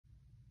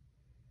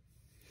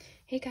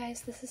Hey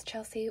guys, this is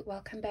Chelsea.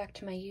 Welcome back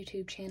to my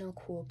YouTube channel,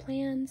 Cool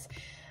Plans.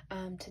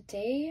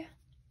 Today,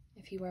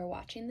 if you are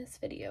watching this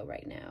video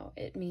right now,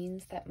 it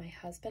means that my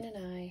husband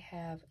and I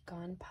have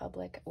gone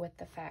public with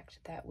the fact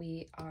that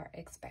we are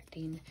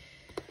expecting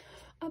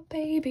a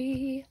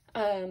baby.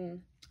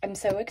 I'm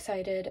so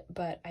excited,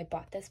 but I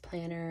bought this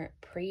planner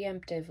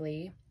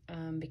preemptively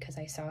because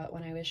I saw it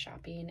when I was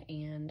shopping,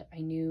 and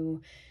I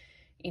knew,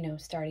 you know,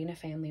 starting a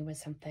family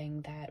was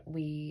something that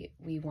we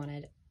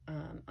wanted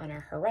on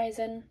our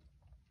horizon.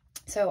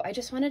 So I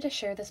just wanted to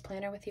share this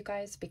planner with you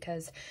guys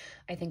because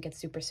I think it's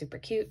super, super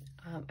cute.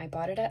 I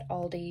bought it at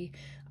Aldi.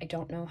 I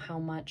don't know how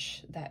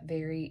much that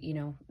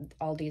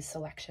Aldi's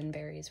selection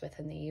varies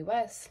within the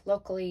US,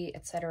 locally,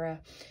 etc.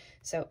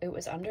 So it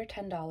was under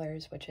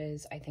 $10, which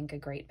is, I think, a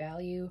great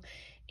value.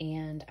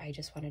 And I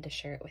just wanted to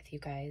share it with you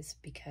guys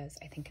because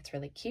I think it's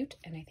really cute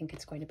and I think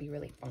it's going to be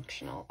really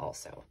functional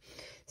also.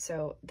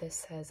 So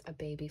this says, "A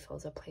baby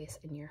fills a place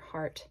in your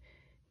heart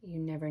you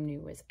never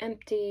knew was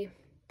empty.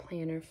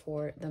 Planner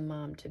for the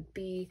mom to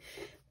be."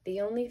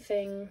 The only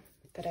thing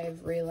that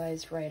I've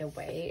realized right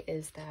away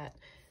is that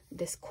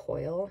this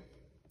coil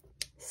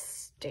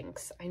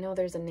stinks. I know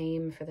there's a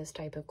name for this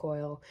type of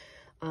coil,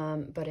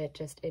 but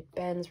it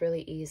bends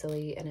really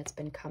easily, and it's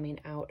been coming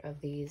out of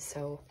these.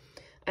 So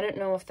I don't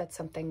know if that's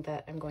something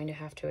that I'm going to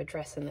have to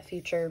address in the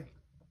future.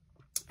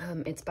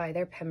 It's by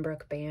their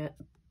Pembroke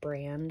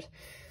brand.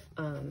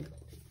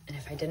 And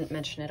if I didn't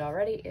mention it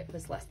already, it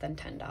was less than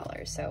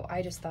 $10. So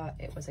I just thought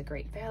it was a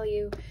great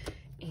value,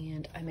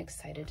 and I'm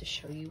excited to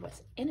show you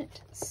what's in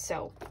it.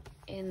 So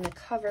in the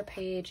cover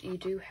page, you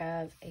do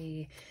have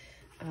a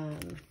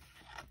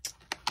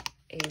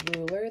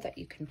ruler that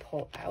you can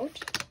pull out,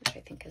 which I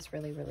think is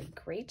really, really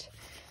great.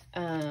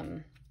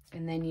 And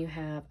then you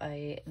have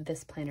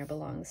 "This planner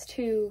belongs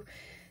to,"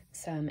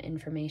 some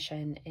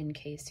information in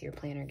case your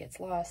planner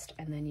gets lost,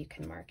 and then you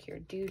can mark your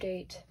due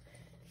date.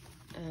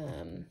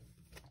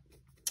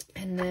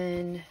 And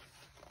then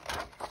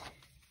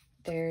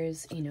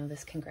there's,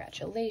 this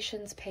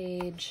congratulations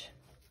page,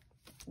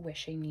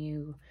 wishing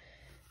you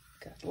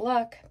good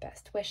luck,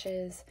 best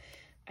wishes.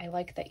 I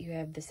like that you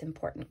have this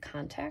important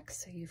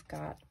context. So you've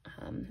got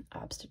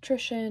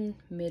obstetrician,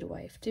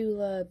 midwife,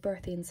 doula,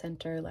 birthing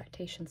center,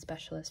 lactation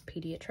specialist,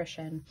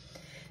 pediatrician.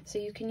 So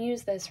you can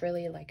use this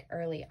really like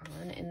early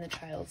on in the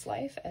child's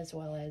life, as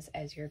well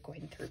as you're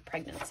going through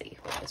pregnancy,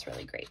 which is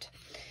really great.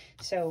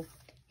 So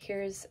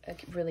here's a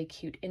really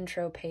cute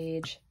intro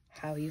page,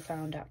 how you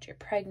found out you're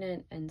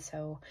pregnant. And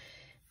so,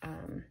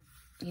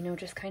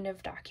 just kind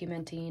of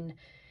documenting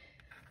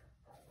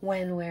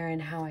when, where,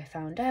 and how I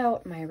found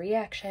out, my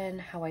reaction,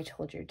 how I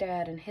told your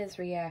dad and his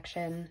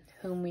reaction,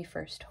 whom we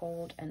first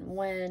told and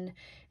when,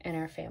 and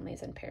our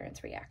families and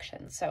parents'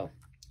 reactions. So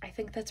I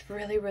think that's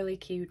really, really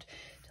cute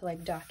to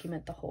like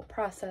document the whole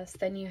process.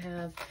 Then you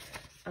have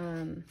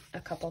a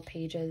couple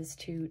pages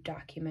to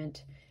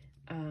document,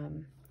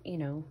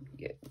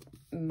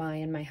 my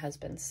and my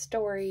husband's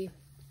story.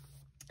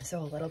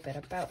 So a little bit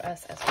about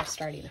us as we're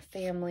starting a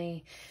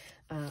family,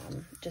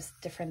 just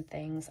different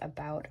things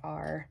about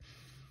our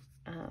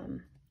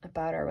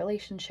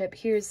relationship.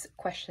 Here's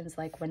questions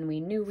like when we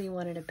knew we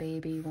wanted a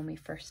baby, when we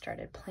first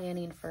started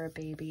planning for a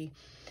baby,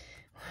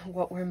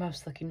 what we're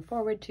most looking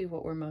forward to,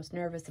 what we're most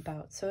nervous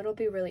about. So it'll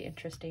be really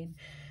interesting.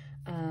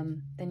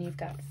 Then you've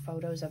got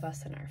photos of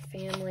us and our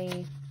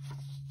family,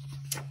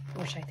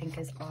 which I think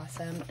is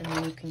awesome. And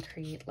then you can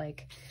create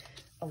like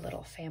a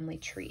little family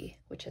tree,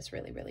 which is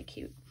really, really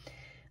cute.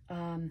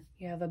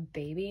 You have a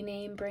baby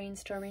name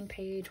brainstorming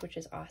page, which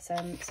is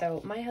awesome. So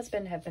my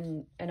husband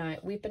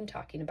we've been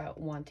talking about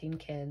wanting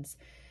kids.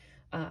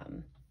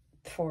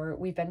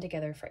 We've been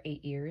together for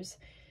 8 years,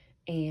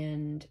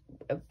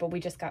 but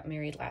we just got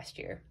married last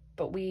year.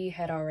 But we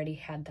had already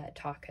had that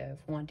talk of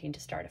wanting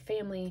to start a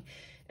family,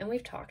 and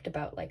we've talked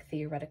about like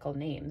theoretical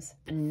names.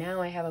 And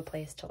now I have a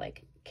place to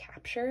like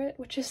capture it,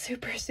 which is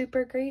super,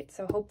 super great.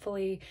 So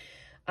hopefully,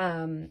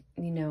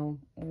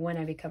 when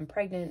I become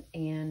pregnant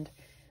and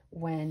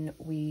when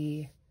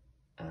we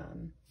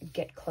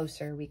get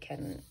closer, we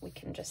can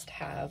just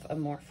have a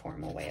more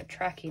formal way of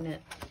tracking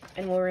it,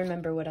 and we'll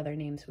remember what other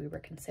names we were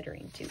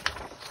considering too.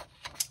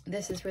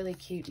 This is really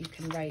cute. You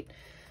can write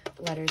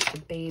letters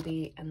to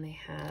baby, and they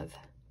have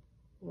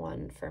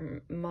one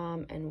from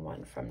mom and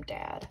one from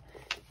dad.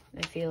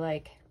 I feel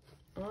like,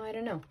 I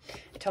don't know.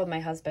 I told my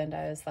husband,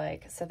 I was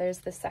like, so there's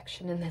this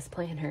section in this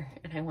planner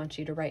and I want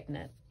you to write in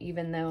it,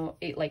 even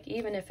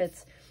if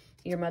it's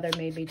your mother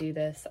made me do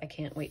this, I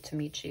can't wait to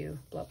meet you,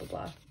 blah, blah,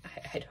 blah.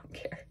 I don't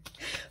care.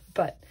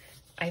 But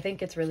I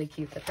think it's really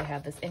cute that they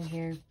have this in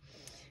here.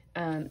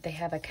 They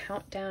have a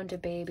countdown to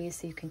baby,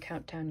 so you can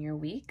count down your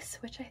weeks,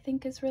 which I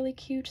think is really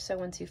cute. So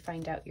once you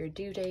find out your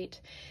due date,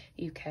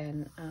 you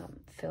can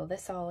fill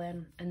this all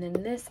in. And then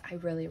this I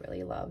really,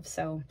 really love.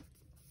 So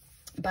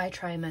by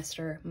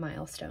trimester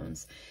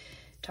milestones,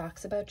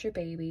 talks about your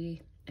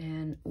baby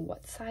and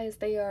what size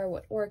they are,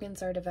 what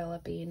organs are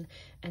developing,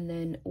 and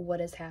then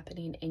what is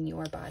happening in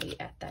your body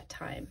at that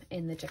time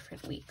in the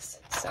different weeks.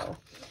 So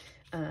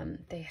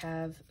They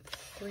have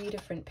 3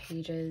 different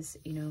pages,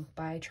 you know,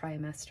 by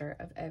trimester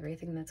of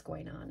everything that's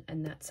going on.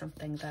 And that's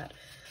something that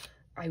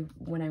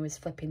when I was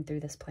flipping through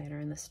this planner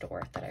in the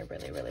store, that I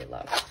really, really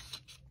love.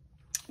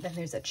 Then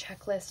there's a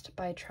checklist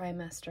by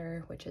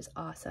trimester, which is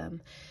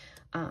awesome.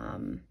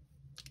 And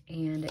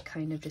it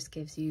kind of just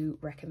gives you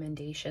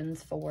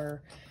recommendations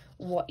for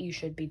what you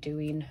should be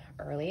doing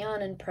early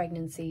on in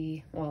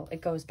pregnancy. Well,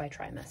 it goes by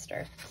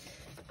trimester.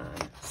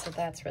 So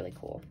that's really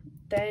cool.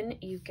 Then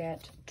you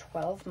get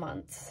 12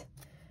 months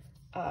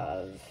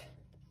of,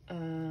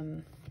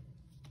 and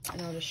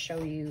I'll just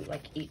show you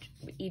like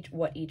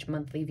what each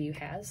monthly view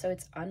has. So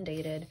it's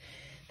undated.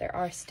 There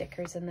are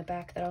stickers in the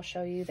back that I'll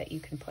show you that you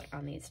can put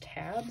on these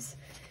tabs.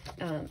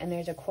 And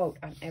there's a quote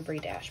on every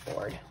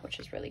dashboard, which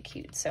is really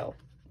cute. So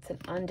it's an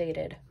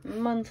undated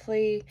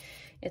monthly.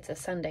 It's a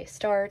Sunday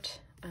start,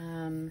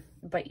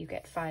 but you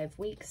get 5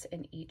 weeks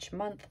in each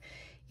month.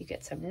 You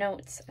get some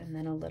notes and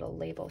then a little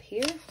label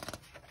here.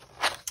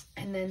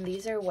 And then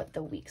these are what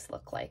the weeks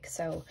look like.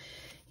 So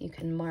you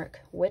can mark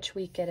which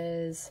week it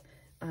is.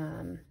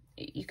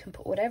 You can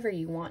put whatever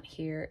you want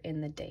here in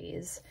the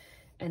days.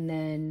 And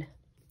then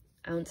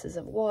ounces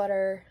of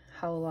water,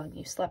 how long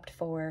you slept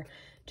for,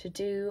 to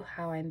do,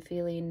 how I'm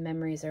feeling,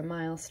 memories or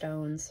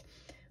milestones,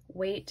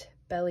 weight,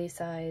 belly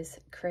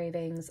size,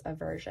 cravings,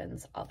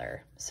 aversions,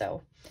 other.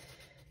 So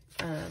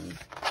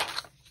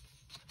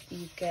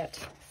you get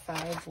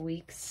 5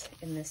 weeks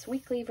in this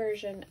weekly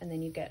version, and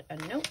then you get a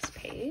notes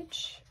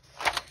page,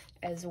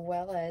 as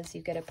well as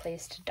you get a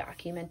place to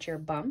document your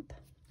bump,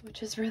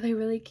 which is really,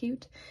 really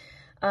cute.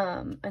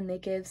 And they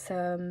give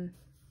some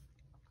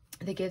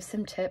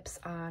tips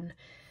on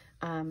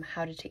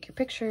how to take your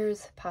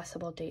pictures,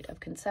 possible date of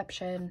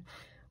conception.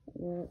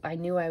 I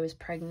knew I was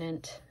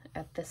pregnant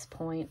at this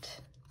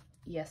point.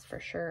 Yes, for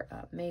sure,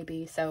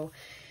 maybe. So,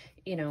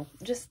 you know,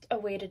 just a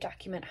way to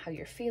document how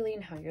you're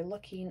feeling, how you're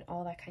looking,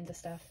 all that kind of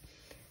stuff.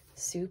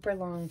 Super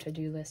long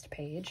to-do list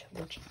page,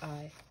 which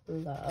I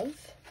love.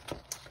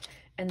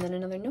 And then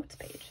another notes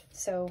page.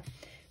 So,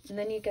 and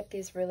then you get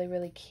these really,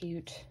 really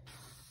cute,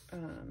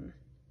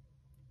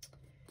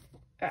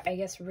 I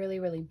guess really,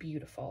 really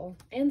beautiful,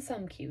 and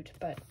some cute,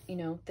 but, you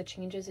know, the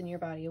changes in your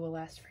body will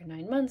last for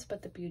 9 months,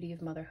 but the beauty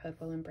of motherhood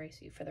will embrace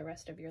you for the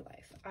rest of your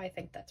life. I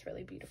think that's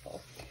really beautiful.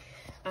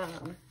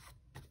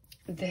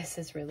 This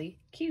is really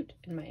cute,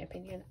 in my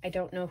opinion. I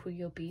don't know who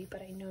you'll be,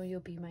 but I know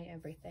you'll be my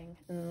everything,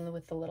 and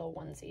with the little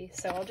onesie.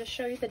 So I'll just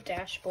show you the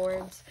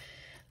dashboards.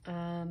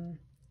 Oh,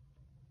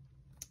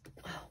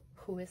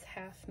 who is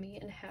half me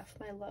and half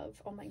my love?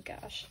 Oh my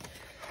gosh.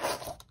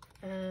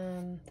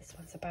 This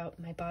one's about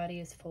my body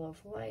is full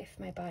of life.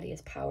 My body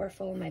is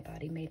powerful. My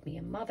body made me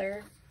a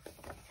mother.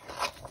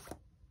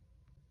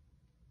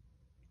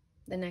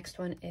 The next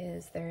one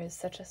is there is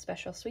such a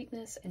special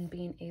sweetness in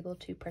being able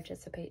to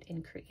participate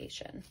in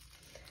creation.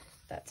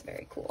 That's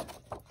very cool.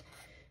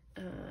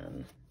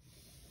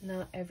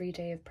 Not every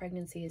day of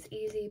pregnancy is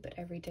easy, but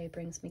every day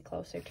brings me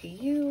closer to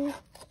you.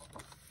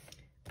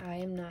 I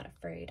am not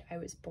afraid. I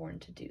was born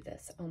to do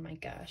this. Oh my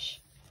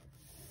gosh.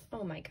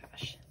 Oh my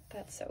gosh.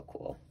 That's so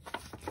cool.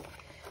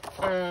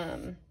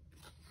 9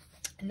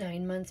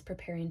 months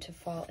preparing to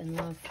fall in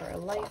love for a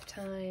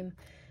lifetime.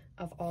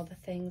 Of all the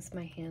things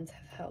my hands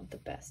have held, the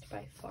best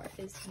by far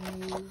is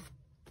you.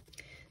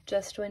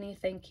 Just when you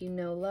think you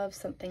know love,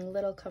 something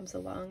little comes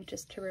along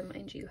just to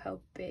remind you how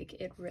big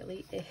it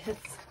really is.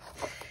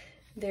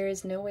 There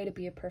is no way to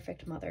be a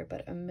perfect mother,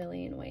 but a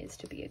million ways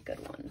to be a good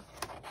one.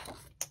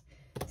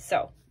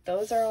 So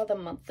those are all the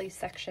monthly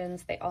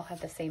sections. They all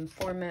have the same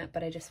format,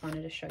 but I just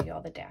wanted to show you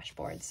all the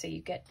dashboards. So you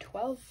get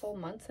 12 full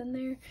months in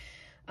there,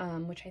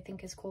 which I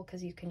think is cool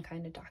because you can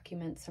kind of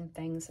document some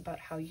things about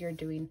how you're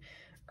doing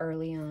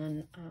early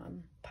on,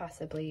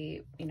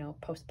 possibly, you know,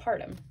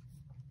 postpartum.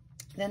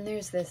 Then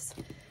there's this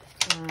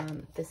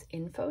this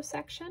info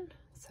section.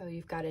 So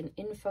you've got an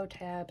info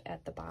tab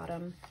at the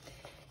bottom,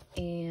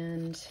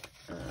 and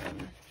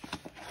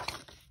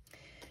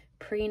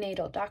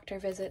prenatal doctor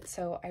visit.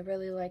 So I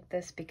really like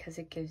this because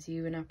it gives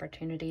you an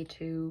opportunity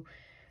to,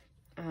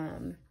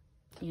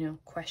 you know,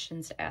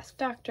 questions to ask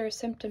doctor,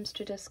 symptoms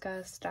to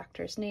discuss,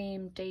 doctor's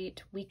name,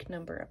 date, week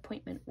number,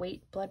 appointment,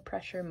 weight, blood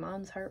pressure,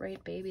 mom's heart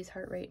rate, baby's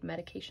heart rate,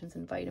 medications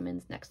and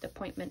vitamins, next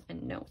appointment,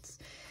 and notes.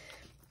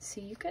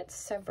 So you get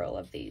several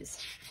of these.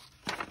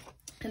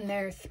 And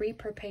there are 3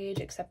 per page,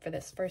 except for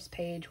this first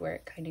page where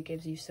it kind of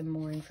gives you some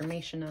more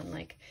information on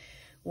like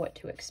what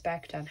to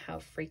expect on how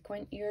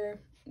frequent your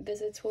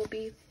visits will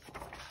be.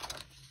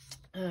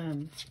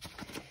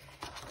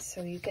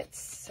 So you get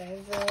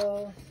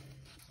several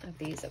of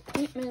these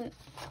appointment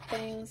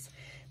things.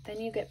 Then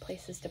you get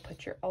places to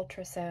put your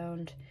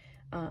ultrasound.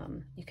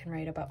 You can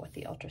write about what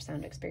the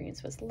ultrasound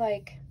experience was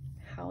like,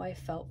 how I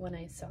felt when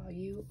I saw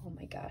you. Oh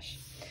my gosh.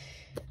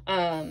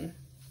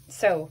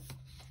 So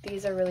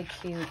these are really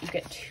cute. You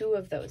get 2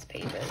 of those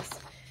pages.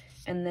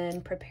 And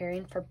then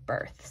preparing for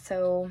birth.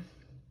 So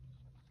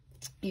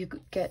you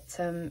get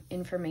some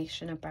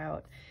information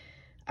about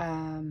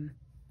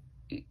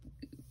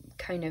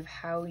kind of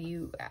how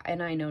you,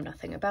 and I know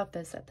nothing about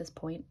this at this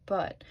point,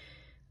 but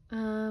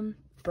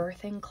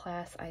birthing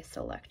class I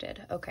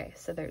selected. Okay,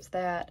 so there's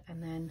that,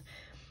 and then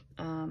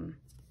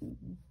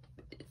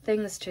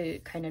things to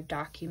kind of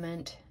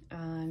document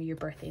your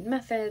birthing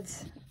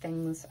methods,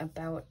 things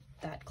about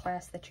that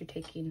class that you're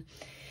taking,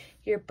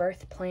 your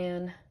birth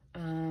plan,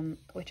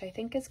 which I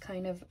think is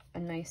kind of a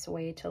nice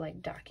way to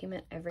like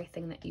document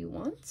everything that you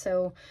want.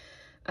 So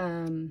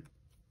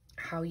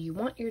how you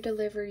want your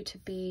delivery to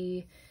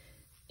be,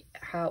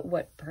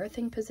 what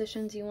birthing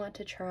positions you want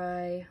to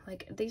try.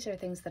 Like, these are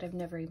things that I've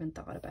never even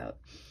thought about.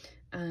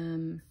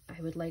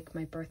 I would like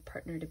my birth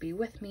partner to be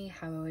with me,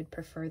 how I would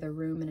prefer the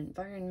room and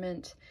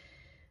environment,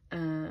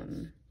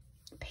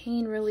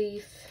 pain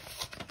relief.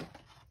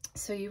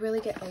 So you really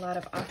get a lot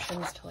of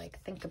options to like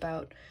think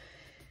about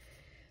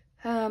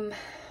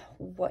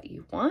what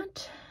you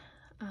want.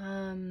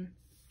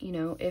 You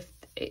know,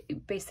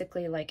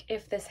 basically like,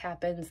 if this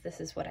happens, this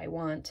is what I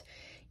want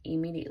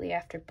immediately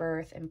after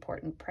birth,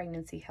 important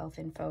pregnancy health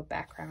info,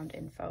 background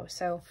info.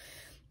 So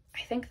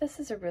I think this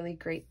is a really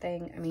great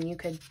thing. I mean, you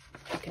can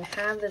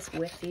have this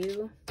with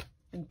you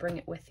and bring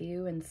it with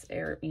you, and,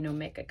 or, you know,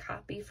 make a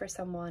copy for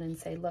someone and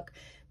say, look,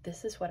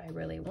 this is what I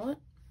really want,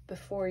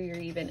 before you're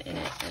even in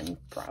it and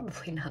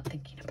probably not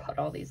thinking about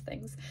all these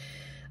things.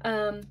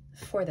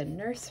 For the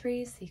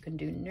nurseries, you can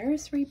do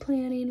nursery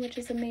planning, which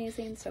is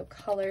amazing. So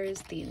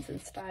colors, themes and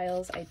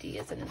styles,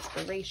 ideas and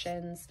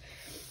inspirations.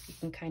 You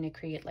can kind of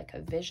create like a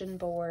vision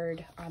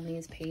board on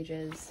these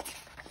pages.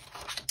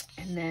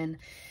 And then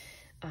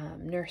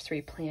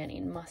nursery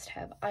planning,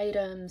 must-have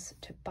items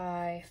to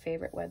buy,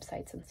 favorite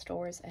websites and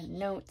stores, and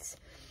notes.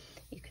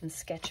 You can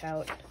sketch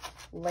out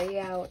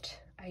layout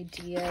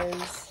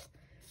ideas,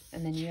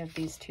 and then you have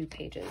these 2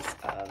 pages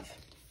of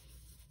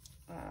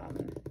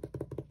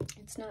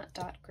it's not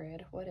dot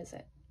grid, what is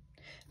it?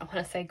 I want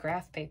to say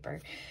graph paper,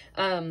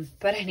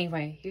 but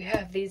anyway, you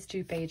have these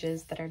 2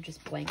 pages that are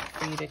just blank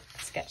for you to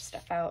sketch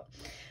stuff out.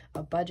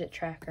 A budget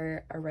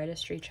tracker, a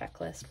registry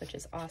checklist, which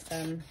is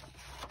awesome,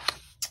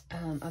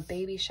 a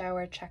baby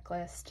shower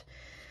checklist,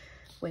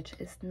 which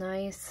is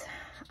nice.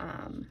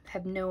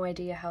 Have no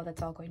idea how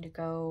that's all going to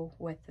go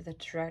with the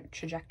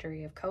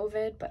trajectory of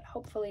COVID, but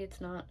hopefully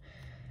it's not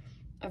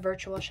a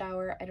virtual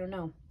shower. I don't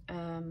know.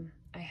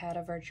 I had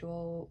a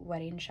virtual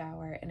wedding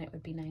shower, and it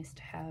would be nice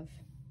to have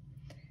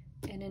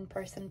an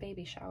in-person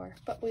baby shower,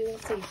 but we will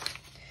see.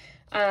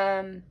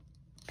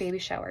 Baby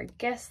shower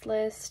guest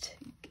list,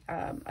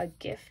 a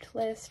gift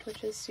list,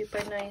 which is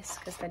super nice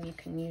because then you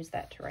can use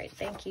that to write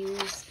thank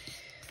yous.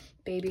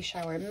 Baby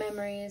shower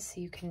memories,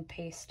 you can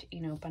paste, you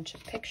know, a bunch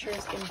of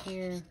pictures in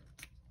here.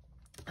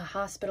 A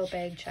hospital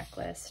bag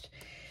checklist.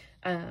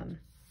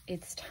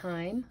 It's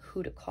time,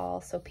 who to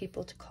call, so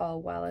people to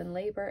call while in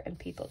labor and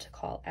people to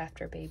call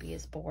after baby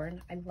is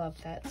born. I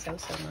love that so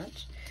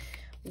much.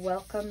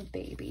 Welcome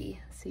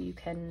baby, so you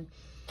can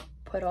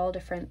put all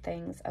different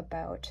things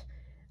about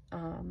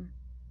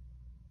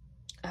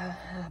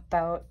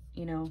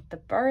you know, the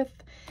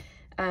birth,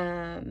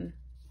 and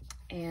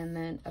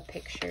then a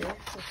picture,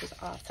 which is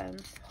awesome.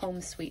 Home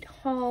sweet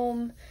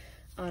home,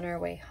 on our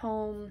way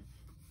home,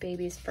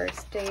 baby's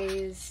first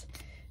days,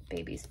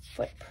 baby's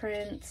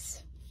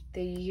footprints,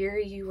 the year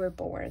you were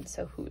born,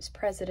 so who's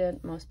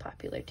president, most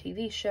popular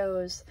TV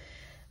shows,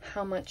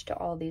 how much do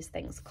all these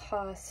things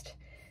cost,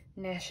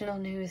 national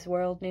news,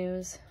 world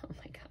news. Oh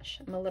my gosh,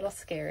 I'm a little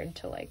scared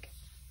to like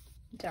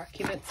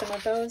document some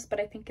of those, but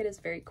I think it is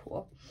very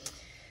cool.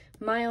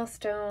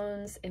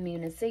 Milestones,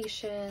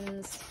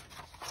 immunizations,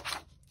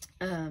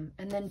 and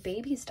then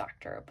baby's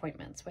doctor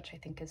appointments, which I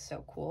think is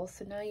so cool.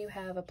 So now you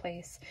have a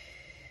place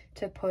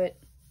to put,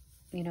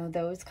 you know,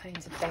 those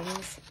kinds of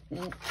things.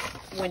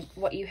 When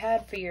what you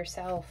had for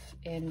yourself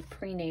in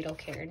prenatal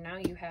care, now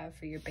you have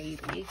for your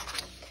baby.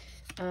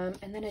 And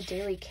then a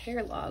daily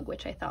care log,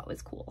 which I thought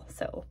was cool.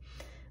 So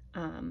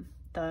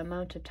the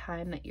amount of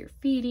time that you're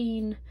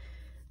feeding,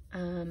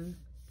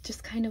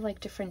 just kind of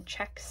like different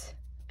checks.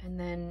 And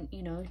then,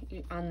 you know,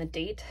 on the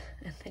date,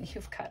 and then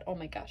you've got, oh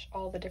my gosh,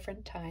 all the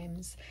different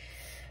times.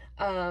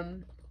 Other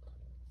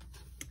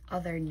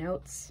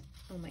notes,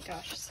 oh my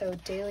gosh. So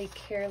daily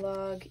care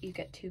log, you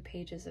get 2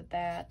 pages of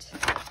that.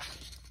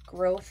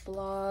 Growth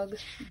log,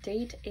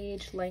 date,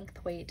 age,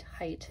 length, weight,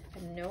 height,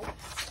 and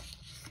notes.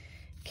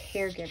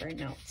 Caregiver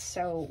notes.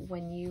 So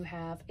when you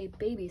have a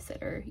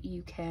babysitter,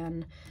 you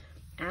can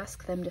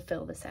ask them to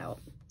fill this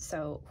out.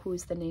 So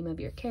who's the name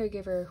of your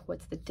caregiver?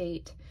 What's the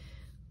date?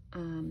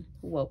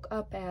 Woke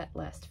up at,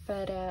 last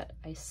fed at,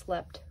 I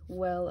slept,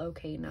 well,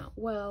 okay, not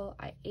well,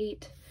 I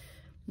ate,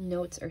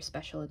 notes or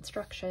special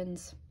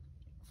instructions.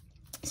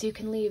 So you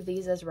can leave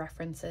these as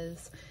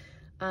references,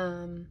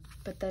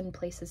 but then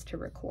places to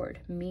record.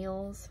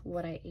 Meals,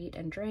 what I ate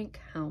and drank,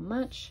 how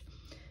much,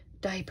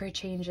 diaper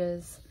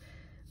changes,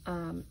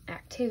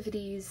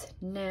 activities,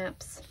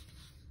 naps,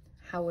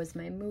 how was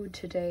my mood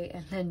today,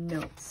 and then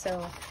notes.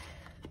 So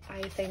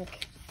I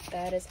think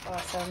that is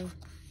awesome.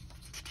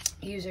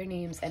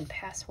 Usernames and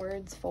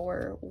passwords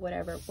for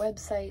whatever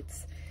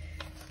websites,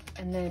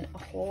 and then a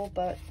whole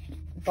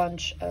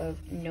bunch of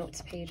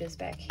notes pages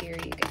back here.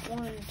 You get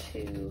 1,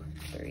 2,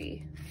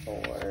 3,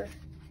 4,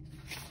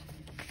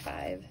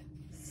 5,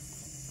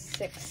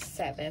 6,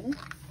 7.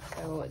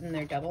 So, and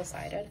they're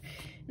double-sided.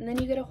 And then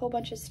you get a whole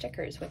bunch of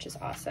stickers, which is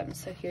awesome.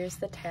 So here's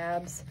the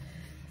tabs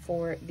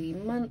for the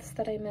months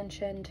that I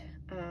mentioned.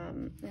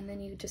 And then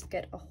you just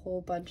get a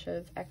whole bunch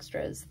of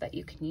extras that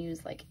you can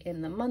use like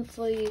in the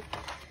monthly.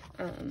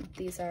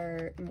 These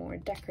are more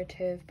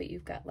decorative, but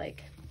you've got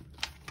like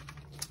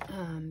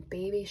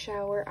baby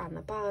shower on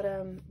the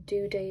bottom,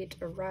 due date,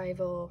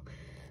 arrival,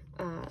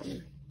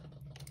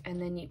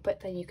 and then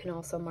you can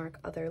also mark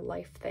other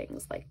life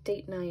things like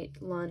date night,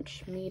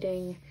 lunch,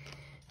 meeting,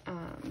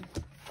 and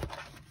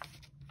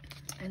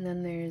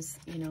then there's,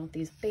 you know,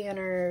 these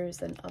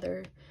banners and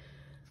other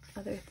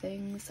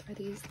things. Are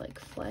these like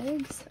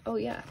flags? Oh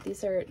yeah,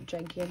 these are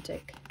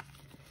gigantic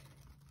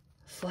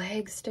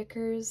flag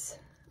stickers.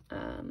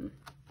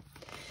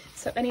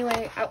 So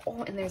anyway,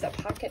 oh, and there's a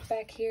pocket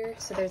back here.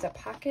 So there's a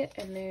pocket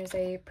and there's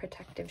a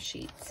protective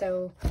sheet.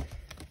 So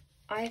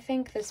I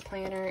think this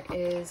planner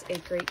is a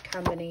great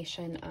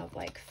combination of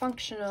like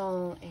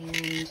functional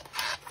and,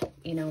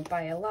 you know,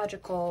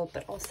 biological,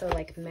 but also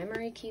like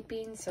memory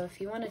keeping. So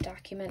if you want to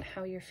document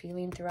how you're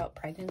feeling throughout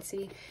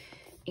pregnancy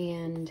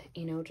and,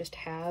 you know, just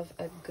have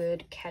a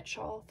good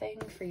catch-all thing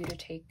for you to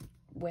take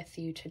with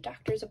you to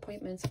doctor's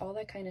appointments, all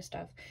that kind of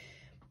stuff,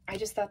 I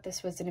just thought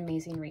this was an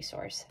amazing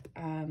resource.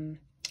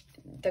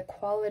 The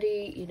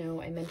quality, you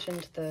know, I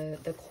mentioned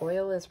the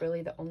coil is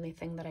really the only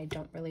thing that I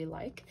don't really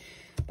like.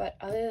 But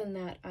other than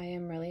that, I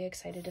am really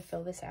excited to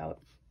fill this out.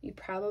 You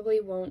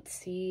probably won't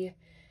see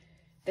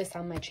this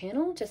on my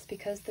channel just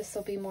because this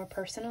will be more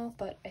personal,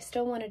 but I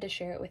still wanted to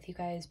share it with you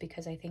guys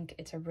because I think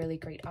it's a really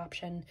great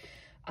option.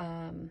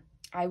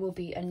 I will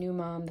be a new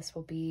mom. This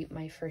will be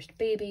my first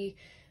baby.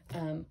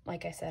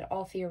 Like I said,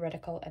 all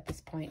theoretical at this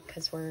point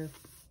because we're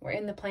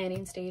in the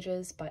planning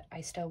stages, but I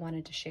still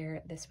wanted to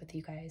share this with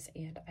you guys,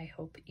 and I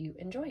hope you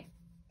enjoy.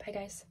 Bye,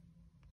 guys.